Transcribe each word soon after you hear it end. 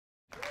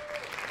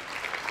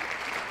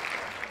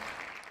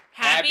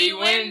Happy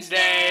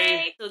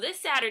Wednesday! So this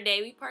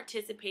Saturday, we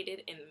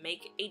participated in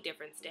Make a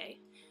Difference Day,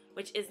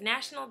 which is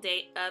National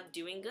Day of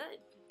Doing Good.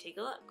 Take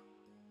a look.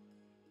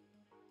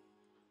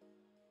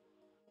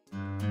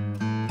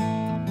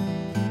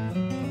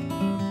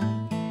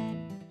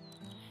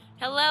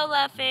 Hello,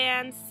 Love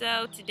fans!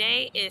 So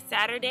today is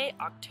Saturday,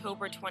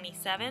 October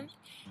 27th,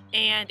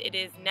 and it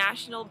is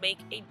National Make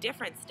a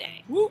Difference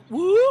Day. Whoop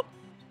whoop!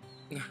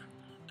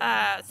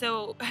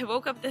 So I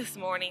woke up this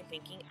morning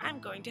thinking I'm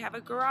going to have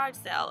a garage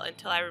sale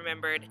until I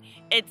remembered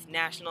it's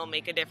National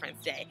Make a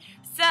Difference Day.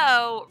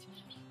 So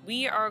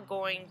we are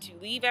going to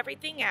leave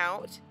everything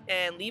out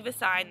and leave a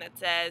sign that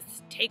says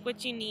take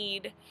what you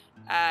need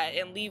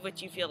and leave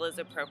what you feel is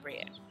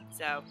appropriate.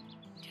 So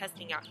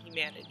testing out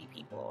humanity,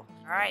 people.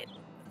 All right,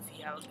 let's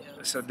see how it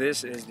goes. So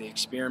this is the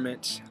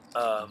experiment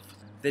of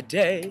the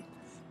day.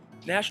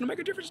 National Make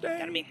a Difference Day.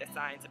 Gotta make the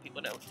sign so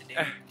people know what to do.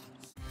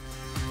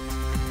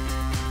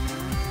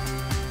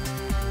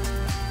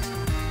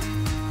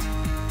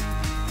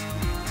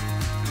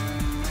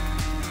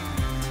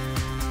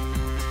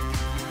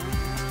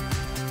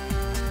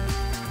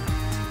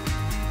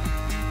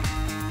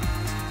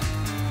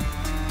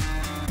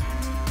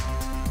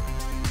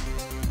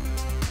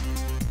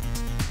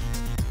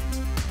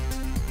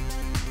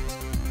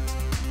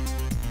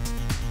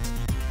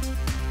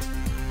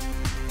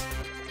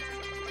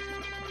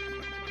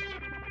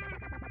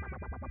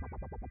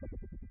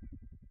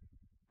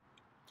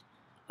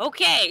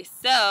 Okay,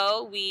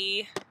 so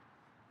we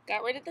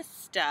got rid of the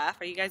stuff.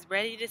 Are you guys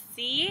ready to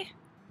see?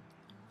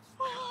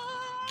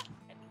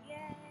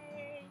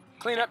 Yay!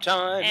 Clean up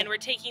time. And we're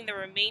taking the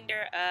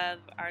remainder of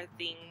our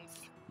things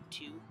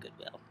to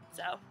Goodwill.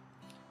 So,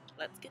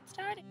 let's get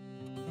started.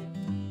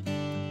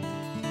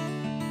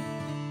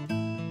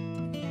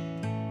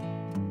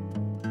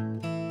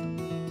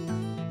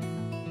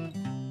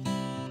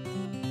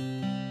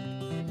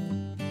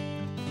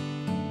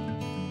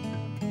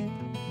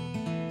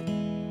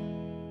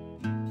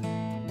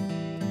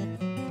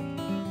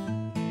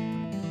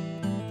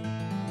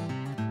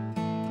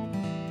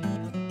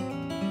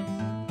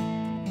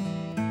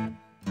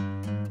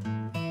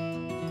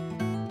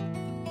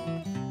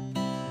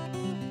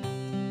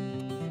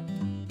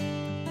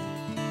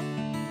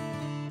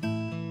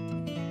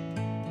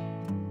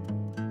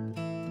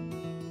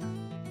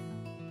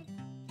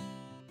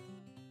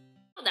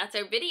 That's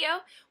our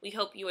video. We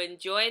hope you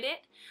enjoyed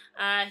it.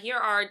 Here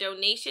are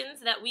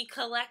donations that we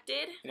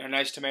collected. In a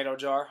nice tomato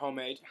jar,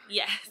 homemade.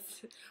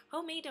 Yes,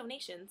 homemade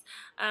donations.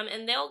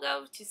 And they'll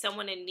go to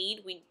someone in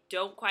need. We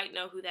don't quite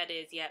know who that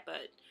is yet,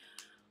 but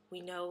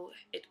we know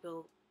it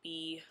will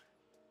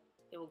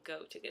go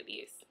to good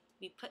use.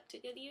 Be put to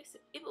good use?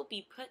 It will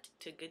be put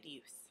to good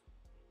use.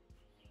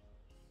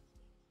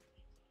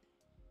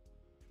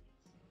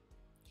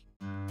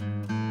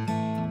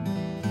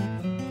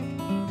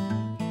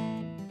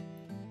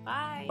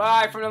 Bye.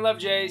 Bye from the Love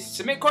Jays.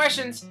 Submit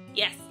questions.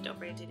 Yes, don't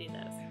forget to do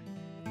those.